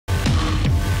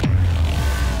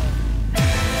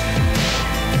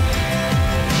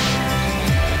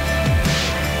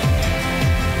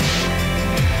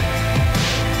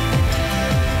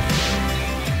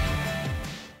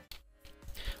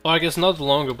Well, I guess not the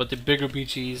longer, but the bigger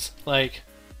BGs. Like,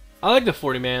 I like the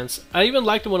 40-mans. I even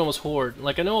liked them when I was Horde.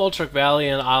 Like, I know Ultrach Valley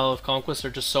and Isle of Conquest are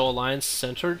just so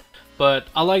alliance-centered, but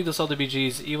I like this other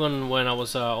BGs even when I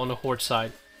was on the Horde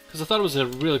side. Because I thought it was a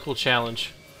really cool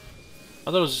challenge.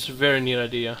 I thought it was just a very neat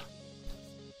idea.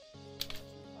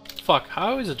 Fuck,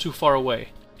 how is it too far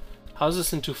away? How is this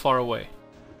thing too far away?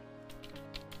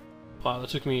 Wow,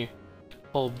 that took me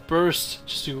a whole burst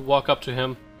just to walk up to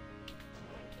him.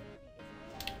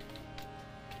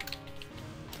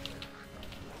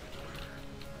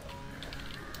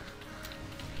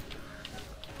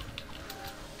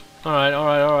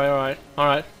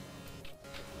 Alright.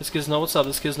 This kids know what's up,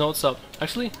 this kids know what's up.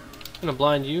 Actually, I'm gonna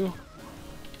blind you.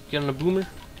 Get on a boomer.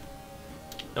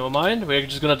 Never mind, we're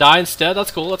just gonna die instead. That's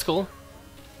cool, that's cool.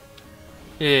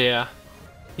 Yeah,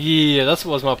 that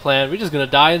was my plan. We're just gonna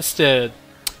die instead.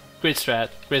 Great strat,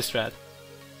 great strat.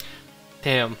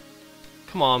 Damn.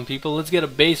 Come on, people, let's get a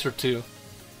base or two.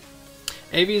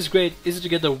 AV is great. Easy to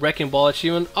get the Wrecking Ball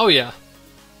achievement. Oh yeah.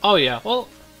 Oh yeah. Well,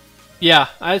 yeah,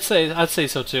 I'd say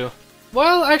so too.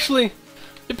 Well, actually,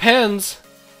 depends.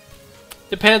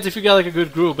 Depends if you got like a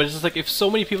good group, but it's just like if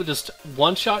so many people just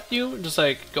one-shot you, just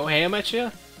like go ham at you,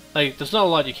 like there's not a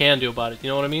lot you can do about it, you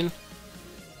know what I mean?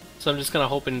 So I'm just kind of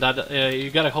hoping that,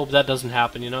 you gotta hope that doesn't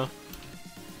happen, you know?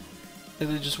 Like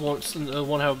they just won't have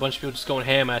a bunch of people just going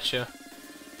ham at you,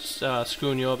 just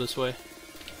screwing you up this way.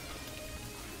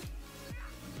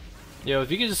 Yo, if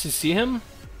you can just see him,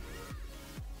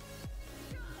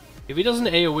 if he doesn't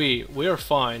AoE, we are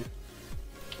fine.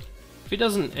 If he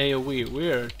doesn't AoE,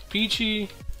 we're peachy.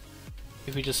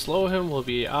 If we just slow him, we'll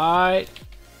be alright.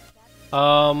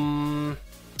 We're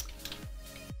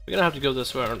gonna have to go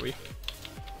this way, aren't we?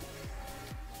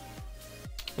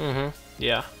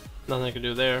 Yeah. Nothing I can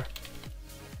do there.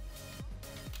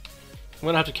 I'm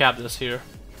gonna have to cap this here.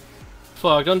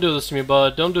 Fuck, don't do this to me,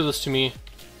 bud. Don't do this to me.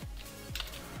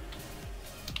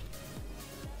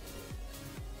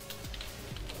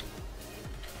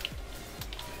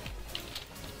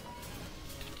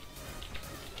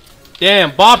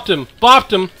 Damn, bopped him!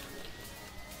 Bopped him!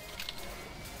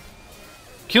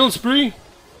 Killing spree?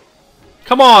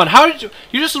 Come on, how did you...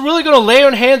 You're just really gonna lay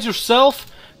on hands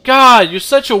yourself? God, you're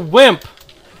such a wimp!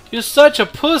 You're such a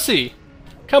pussy!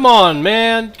 Come on,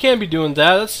 man. Can't be doing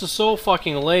that. That's just so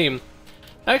fucking lame.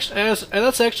 Actually,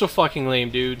 that's extra fucking lame,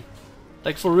 dude.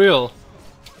 Like, for real.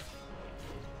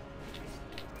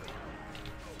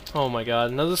 Oh my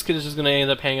god. Now this kid is just gonna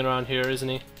end up hanging around here, isn't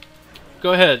he?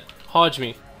 Go ahead. Hodge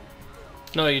me.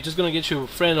 No, you're just gonna get your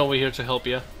friend over here to help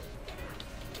you.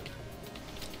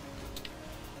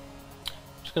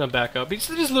 Just gonna back up. He's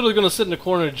just literally gonna sit in the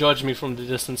corner and judge me from the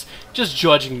distance. Just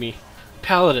judging me.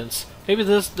 Paladins. Maybe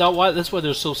that's why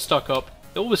they're so stuck up.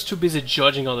 They're always too busy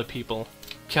judging other people.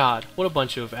 God, what a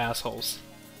bunch of assholes.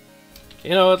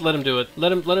 You know what? Let him do it.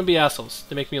 Let him be assholes.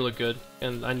 They make me look good,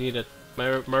 and I need it. My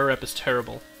rep is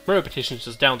terrible. My reputation is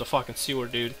just down the fucking sewer,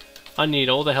 dude. I need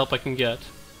all the help I can get.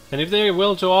 And if they're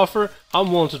willing to offer,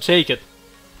 I'm willing to take it.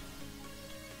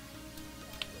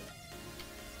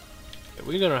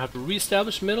 We're gonna have to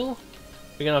reestablish middle.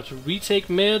 We're gonna have to retake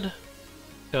mid.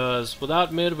 Because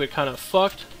without mid, we're kind of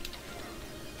fucked.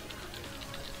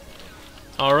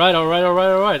 Alright.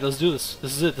 Let's do this.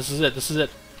 This is it.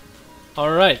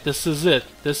 Alright, this is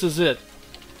it.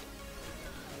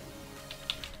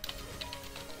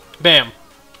 Bam.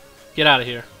 Get out of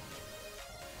here.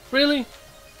 Really?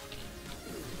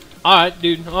 Alright,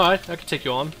 dude. Alright, I can take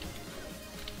you on.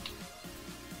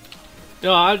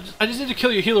 No, I just need to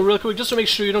kill your healer real quick just to make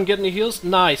sure you don't get any heals.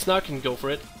 Nice, now I can go for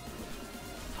it.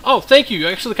 Oh, thank you. You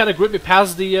actually kind of gripped me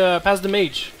past the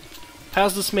mage.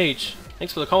 Past this mage.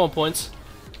 Thanks for the common points.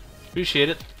 Appreciate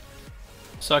it.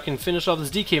 So I can finish off this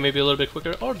DK maybe a little bit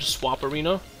quicker. Or just swap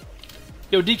arena.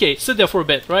 Yo, DK, sit there for a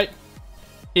bit, right?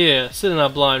 Yeah, sit in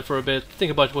that blind for a bit.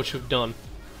 Think about what you've done.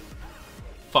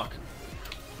 Fuck.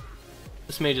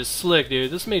 This mage is slick, dude.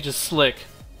 This mage is slick.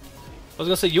 I was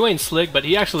gonna say you ain't slick, but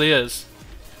he actually is.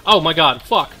 Oh my god,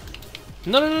 fuck.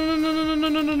 No.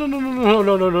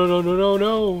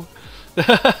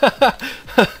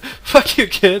 Fuck you,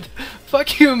 kid.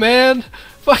 Fuck you, man.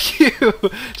 Fuck you.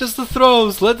 Just the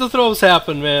throws. Let the throws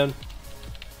happen, man.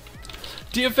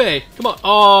 DFA, come on.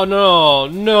 Oh,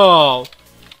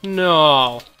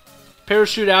 no.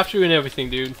 Parachute after you and everything,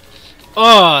 dude.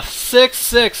 Oh,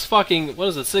 6-6 fucking, what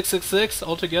is it, 666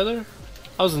 altogether?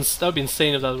 That'd be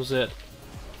insane if that was it.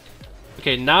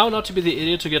 Okay, now not to be the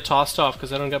idiot to get tossed off,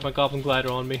 because I don't got my Goblin Glider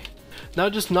on me. Now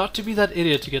just not to be that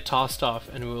idiot to get tossed off,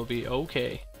 and we'll be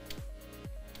okay.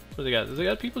 What do they got? Do they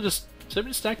got people just... Is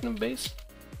everybody stacking them base?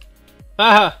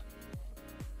 Aha!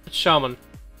 It's Shaman.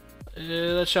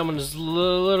 That shaman is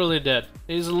literally dead.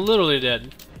 He's literally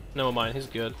dead. Never mind, he's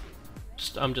good.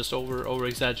 I'm just over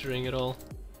exaggerating it all.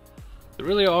 They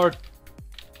really are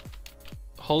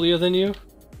holier than you.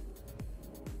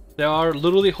 They are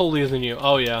literally holier than you.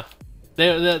 Oh yeah.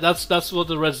 That's what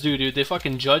the Reds do, dude. They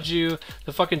fucking judge you.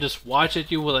 They fucking just watch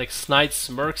at you with like snide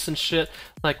smirks and shit.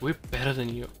 Like, we're better than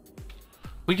you.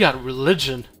 We got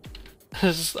religion.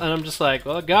 And I'm just like,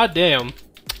 well, goddamn.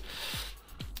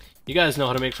 You guys know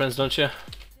how to make friends, don't you?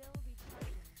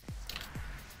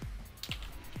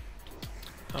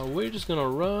 We're just gonna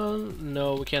run.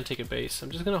 No, we can't take a base.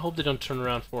 I'm just gonna hope they don't turn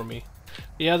around for me.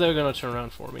 Yeah, they're gonna turn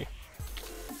around for me.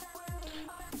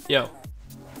 Yo.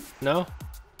 No?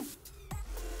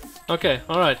 Okay,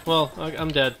 alright. Well, I'm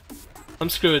dead. I'm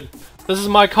screwed. This is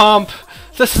my comp.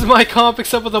 This is my comp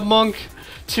except with a monk.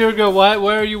 Tirga,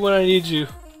 where are you when I need you?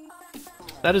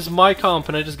 That is my comp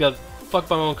and I just got fucked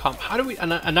by my own comp. How do we...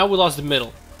 And now we lost the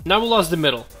middle. Now we lost the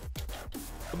middle.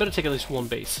 I better take at least one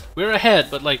base. We're ahead,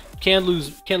 but like, can't lose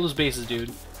bases,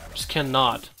 dude. Just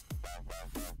cannot.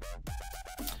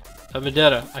 A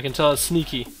vendetta. I can tell it's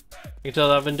sneaky. I can tell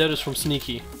that vendetta's from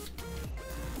sneaky.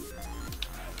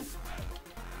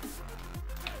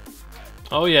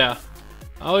 Oh yeah.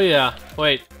 Oh yeah.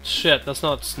 Wait. Shit, that's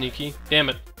not sneaky. Damn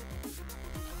it.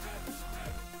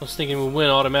 I was thinking we'd win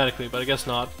automatically, but I guess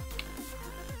not.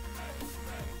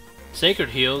 Sacred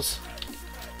heals.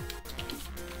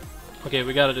 Okay,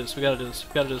 we gotta do this, we gotta do this,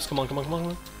 we gotta do this. Come on, come on, come on,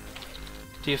 come on.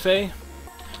 TFA.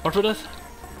 Artful death.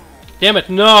 Damn it,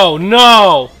 no,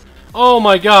 no! Oh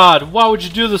my god, why would you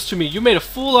do this to me? You made a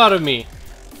fool out of me.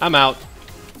 I'm out.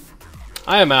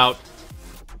 I am out.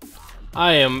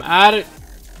 I am out of...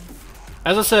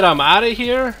 As I said, I'm out of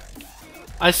here.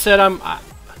 I said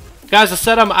Guys, I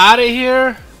said I'm out of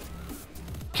here.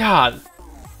 God.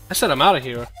 I said I'm out of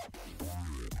here.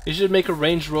 You should make a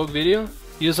ranged rogue video.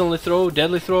 Use only throw,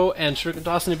 deadly throw, and shuriken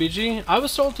toss in the BG. I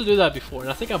was told to do that before,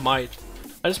 and I think I might.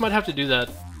 I just might have to do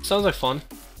that. Sounds like fun.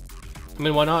 I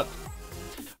mean, why not?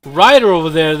 Ryder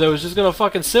over there, though, is just gonna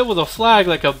fucking sit with a flag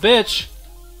like a bitch.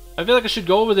 I feel like I should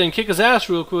go over there and kick his ass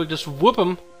real quick. Just whoop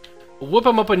him. Whip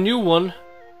him up a new one.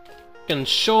 And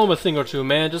show him a thing or two,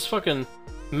 man. Just fucking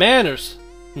manners.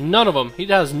 None of them. He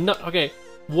has no... Okay.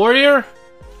 Warrior?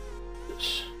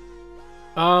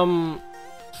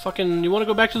 Fucking... You wanna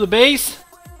go back to the base?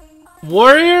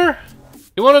 Warrior?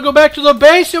 You wanna go back to the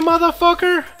base, you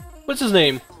motherfucker? What's his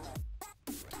name?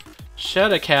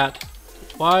 Shadowcat.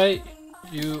 Why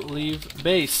you leave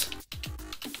base?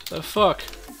 The fuck?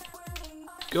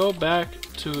 Go back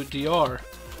to DR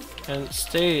and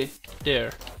stay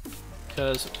there,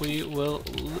 because we will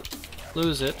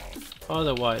lose it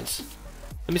otherwise.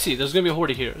 Let me see. There's gonna be a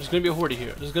horde here. There's gonna be a horde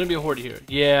here. There's gonna be a horde here.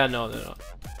 Yeah, no, they're not.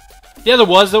 Yeah, there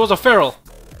was. There was a feral.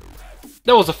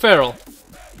 There was a feral.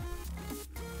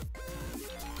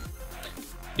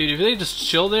 Dude, if they just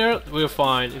chill there, we're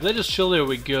fine. If they just chill there,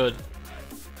 we're good.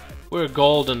 We're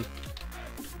golden.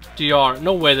 DR.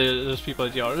 No way there's people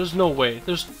at DR. There's no way.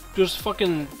 There's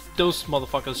fucking those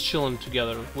motherfuckers chilling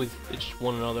together with each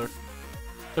one another.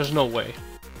 There's no way.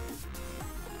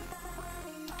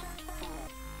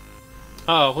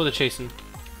 Oh, who are they chasing?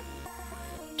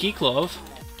 Geek Love?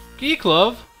 Geek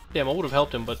Love? Damn, I would have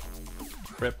helped him, but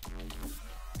rip.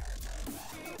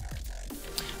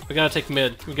 We gotta take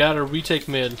mid. We gotta retake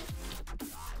mid.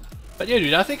 But yeah,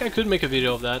 dude, I think I could make a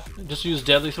video of that. Just use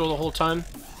Deadly Throw the whole time.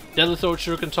 Deadly Throw,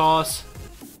 Shuriken Toss.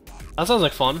 That sounds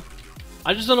like fun.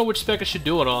 I just don't know which spec I should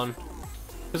do it on.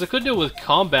 Because I could do it with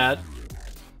combat.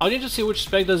 I need to see which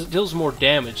spec deals more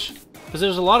damage. Because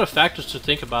there's a lot of factors to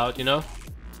think about, you know?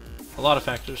 A lot of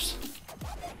factors.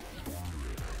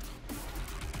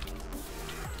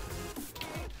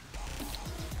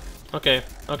 Okay,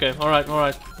 okay, alright,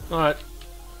 alright, alright.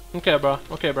 Okay, bro,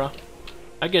 okay, bro.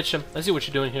 I get you. I see what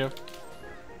you're doing here.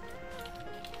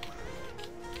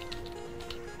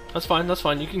 That's fine, that's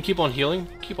fine. You can keep on healing.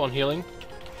 Keep on healing.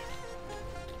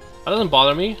 That doesn't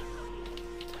bother me.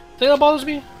 Think that bothers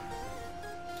me?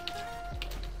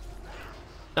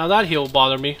 Now that heal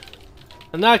bother me.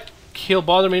 And that heal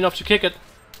bother me enough to kick it.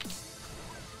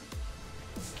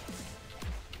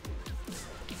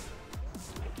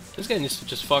 This guy needs to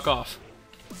just fuck off.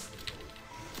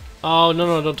 Oh, no,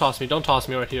 no, don't toss me. Don't toss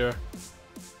me right here.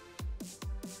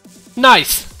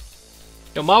 Nice!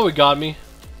 Yo, Maui got me.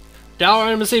 Dower,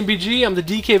 I'm the same BG. I'm the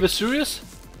DK Vesuvius.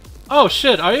 Oh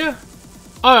shit, are you?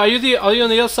 Oh, are you on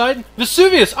the other side?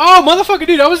 Vesuvius! Oh, motherfucker,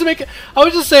 dude, I was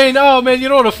just saying, oh man, you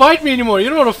don't want to fight me anymore. You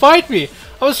don't want to fight me.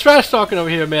 I was trash talking over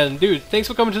here, man. Dude, thanks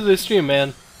for coming to the stream,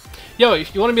 man. Yo,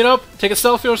 if you want to meet up, take a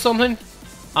selfie or something,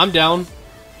 I'm down.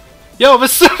 Yo,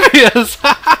 Vesuvius!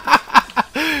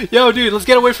 Yo, dude, let's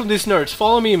get away from these nerds.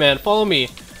 Follow me, man. Follow me.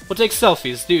 We'll take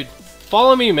selfies, dude.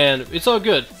 Follow me, man. It's all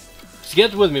good. Just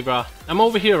get with me, bro. I'm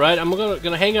over here, right? I'm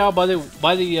gonna hang out by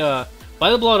the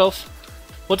blood elf.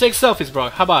 We'll take selfies, bro.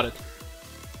 How about it?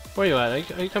 Where you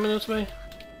at? Are you coming this way?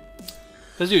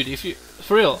 Cause, dude, if you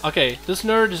for real, okay, this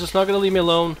nerd is just not gonna leave me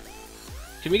alone.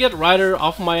 Can we get Ryder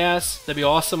off of my ass? That'd be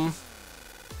awesome.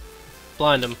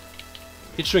 Blind him.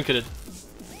 He trinketed.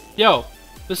 Yo,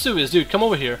 Vesuvius, dude, come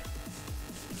over here.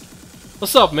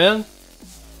 What's up, man?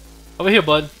 Over here,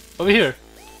 bud. Over here.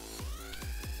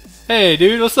 Hey,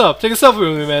 dude, what's up? Take a selfie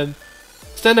with me, man.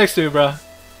 Stand next to me, bro.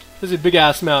 This is a big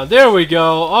ass mount. There we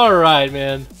go. Alright,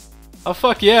 man. Oh,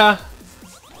 fuck yeah.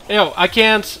 Yo, I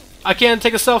can't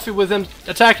take a selfie with him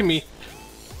attacking me.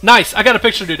 Nice. I got a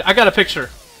picture, dude. I got a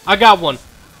picture. I got one.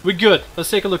 We good.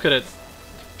 Let's take a look at it.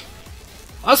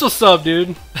 That's what's up,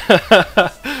 dude.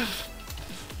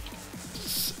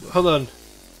 Hold on.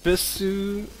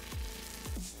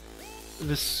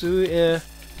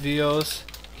 Vesuvius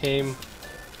came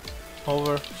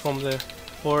over from the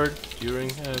horde during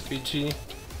PG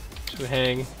to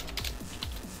hang.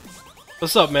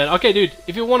 What's up, man? Okay, dude,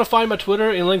 if you want to find my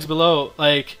Twitter in links below,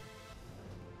 like,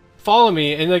 follow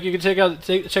me and like you can check out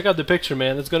the picture,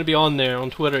 man. It's gonna be on there on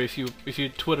Twitter if you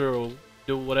Twitter or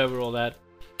do whatever, all that.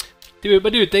 Dude,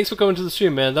 but dude, thanks for coming to the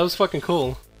stream, man. That was fucking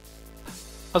cool.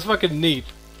 That was fucking neat.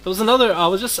 There was another.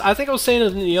 I think I was saying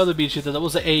it in the other beach that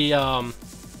was a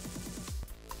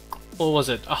what was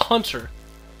it? A hunter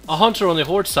on the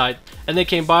horde side, and they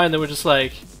came by and they were just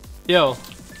like, "Yo,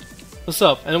 what's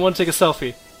up?" And I want to take a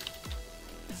selfie.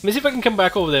 Let me see if I can come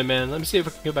back over there, man. Let me see if I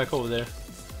can get back over there.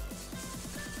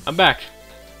 I'm back.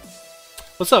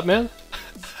 What's up, man?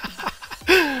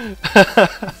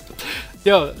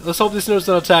 Yo, let's hope these nerds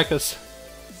don't attack us.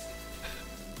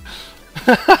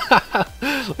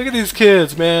 Look at these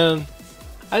kids, man.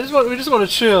 We just want to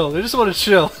chill. We just want to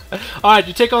chill. All right,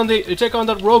 you take on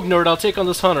that rogue nerd. I'll take on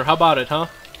this hunter. How about it, huh?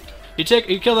 You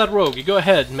kill that rogue. You go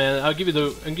ahead, man. I'll give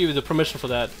you the permission for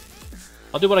that.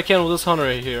 I'll do what I can with this hunter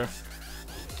right here.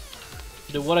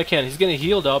 Do what I can. He's getting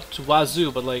healed up to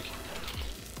wazoo, but like,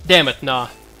 damn it, nah.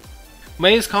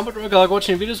 Maze combat rogue. I like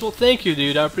watching your videos. Well, thank you,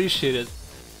 dude. I appreciate it.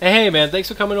 Hey, man. Thanks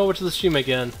for coming over to the stream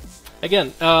again.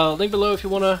 Again, link below if you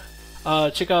wanna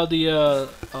check out the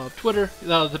Twitter.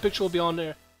 The picture will be on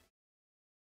there.